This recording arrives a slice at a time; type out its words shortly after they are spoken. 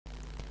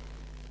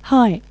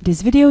Hi,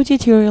 this video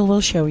tutorial will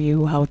show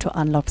you how to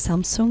unlock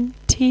Samsung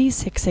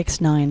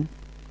T669.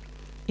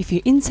 If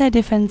you insert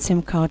different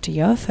SIM card to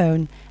your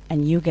phone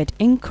and you get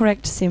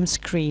incorrect SIM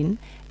screen,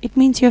 it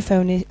means your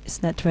phone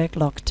is network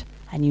locked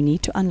and you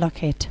need to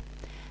unlock it.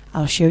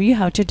 I'll show you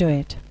how to do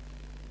it.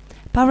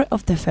 Power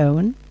off the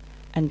phone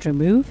and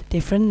remove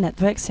different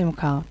network SIM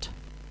card.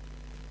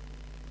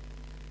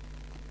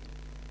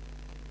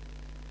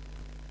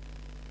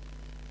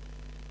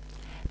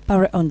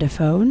 Power on the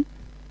phone.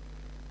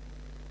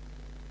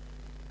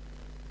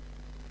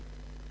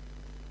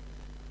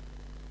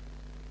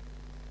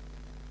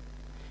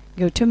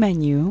 Go to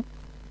menu,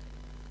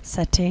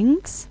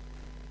 settings,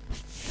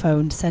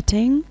 phone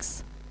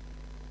settings,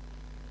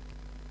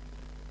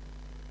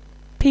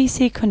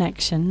 PC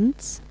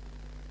connections,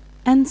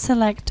 and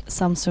select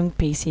Samsung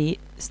PC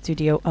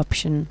Studio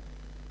option.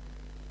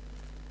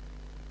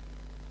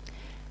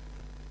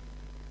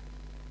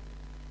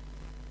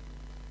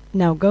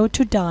 Now go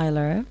to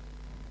dialer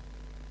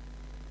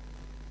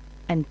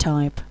and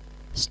type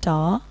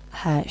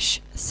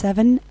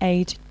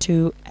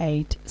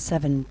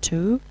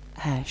 *#7828872#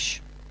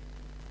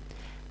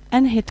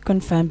 and hit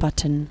confirm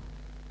button.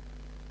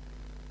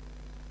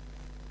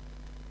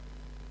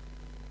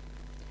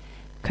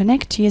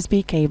 Connect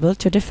USB cable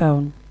to the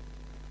phone.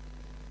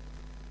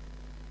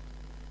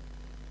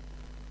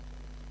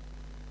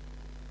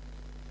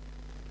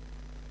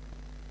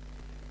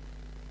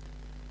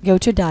 Go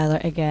to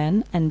dialer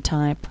again and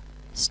type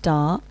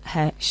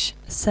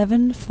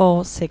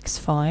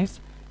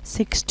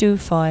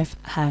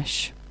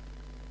 *7465625#.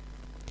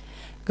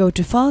 Go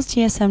to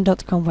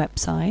fastgsm.com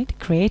website,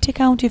 create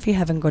account if you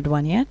haven't got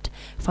one yet,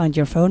 find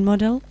your phone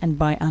model and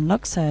buy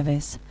unlock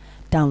service.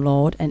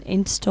 Download and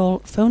install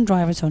phone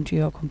drivers onto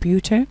your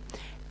computer.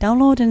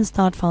 Download and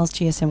start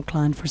FastGSM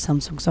client for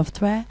Samsung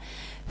software.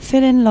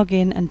 Fill in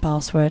login and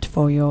password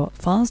for your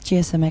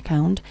FastGSM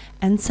account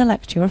and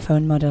select your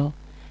phone model.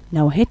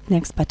 Now hit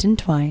next button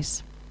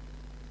twice.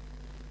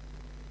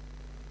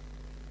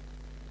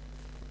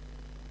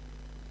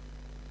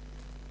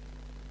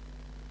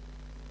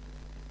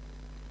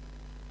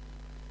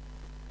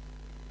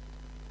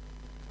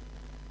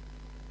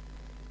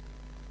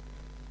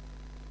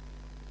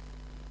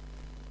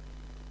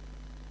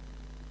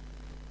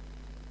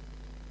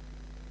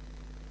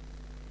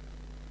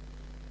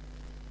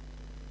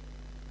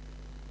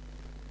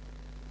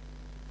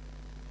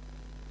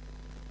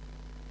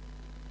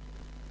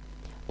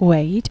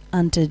 Wait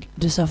until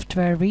the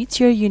software reads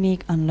your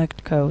unique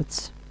unlocked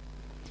codes.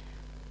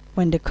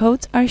 When the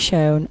codes are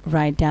shown,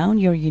 write down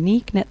your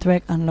unique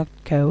network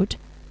unlocked code,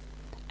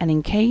 and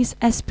in case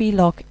SP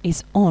lock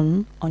is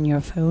on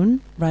your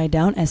phone, write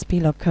down SP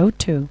lock code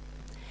too.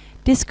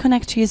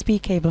 Disconnect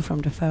USB cable from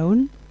the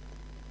phone.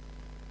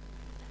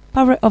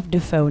 Power off the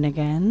phone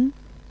again.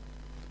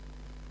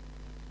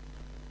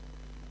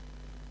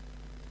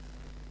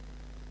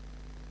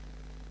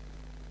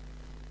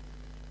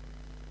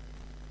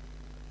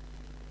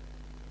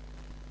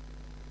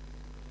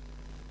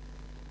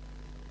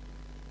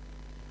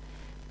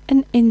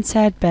 And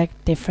insert back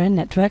different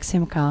network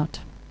SIM card.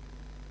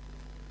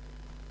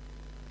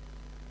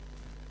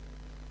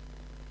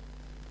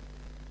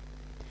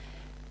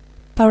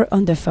 Power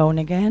on the phone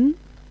again.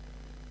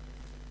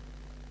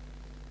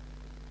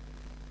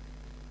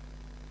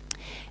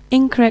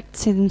 Incorrect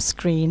SIM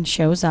screen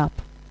shows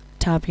up.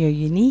 Type your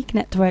unique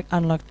network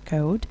unlocked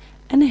code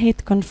and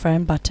hit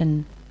confirm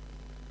button.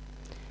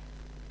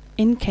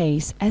 In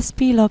case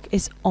SP lock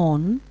is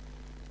on,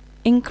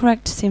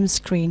 incorrect SIM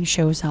screen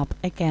shows up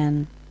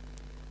again.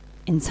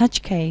 In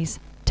such case,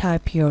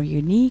 type your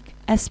unique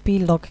SP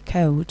lock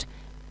code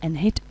and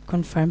hit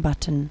confirm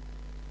button.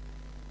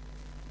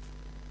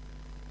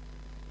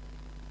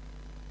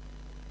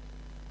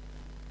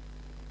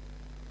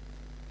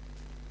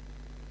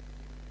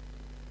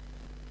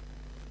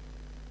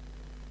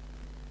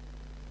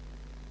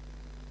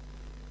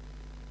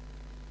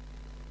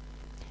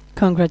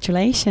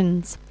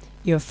 Congratulations!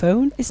 Your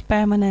phone is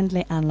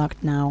permanently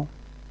unlocked now.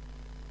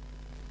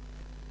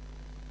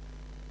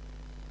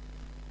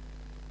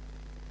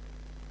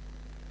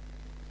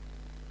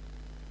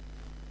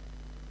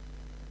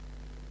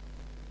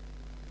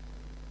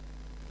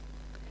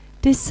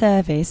 This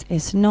service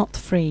is not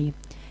free.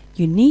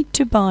 You need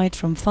to buy it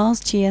from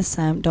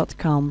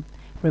fastgsm.com.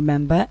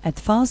 Remember, at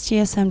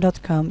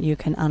fastgsm.com you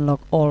can unlock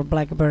all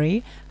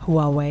BlackBerry,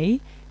 Huawei,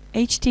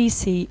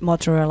 HTC,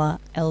 Motorola,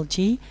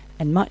 LG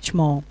and much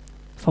more.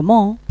 For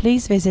more,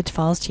 please visit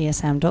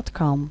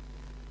fastgsm.com.